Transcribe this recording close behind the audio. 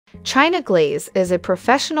China Glaze is a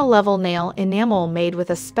professional-level nail enamel made with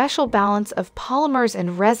a special balance of polymers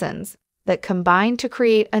and resins that combine to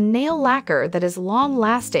create a nail lacquer that is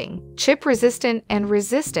long-lasting, chip-resistant, and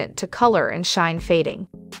resistant to color and shine fading.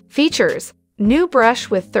 Features: new brush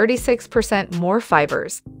with 36% more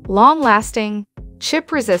fibers, long-lasting,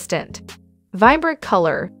 chip-resistant, vibrant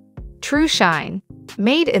color, true shine,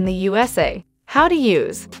 made in the USA. How to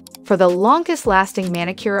use: for the longest-lasting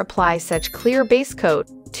manicure, apply such clear base coat,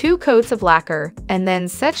 2 coats of lacquer, and then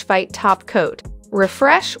such white top coat.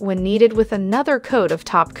 Refresh when needed with another coat of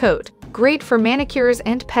top coat. Great for manicures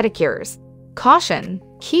and pedicures. Caution: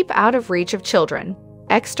 keep out of reach of children.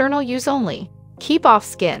 External use only. Keep off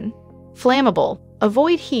skin. Flammable: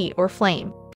 avoid heat or flame.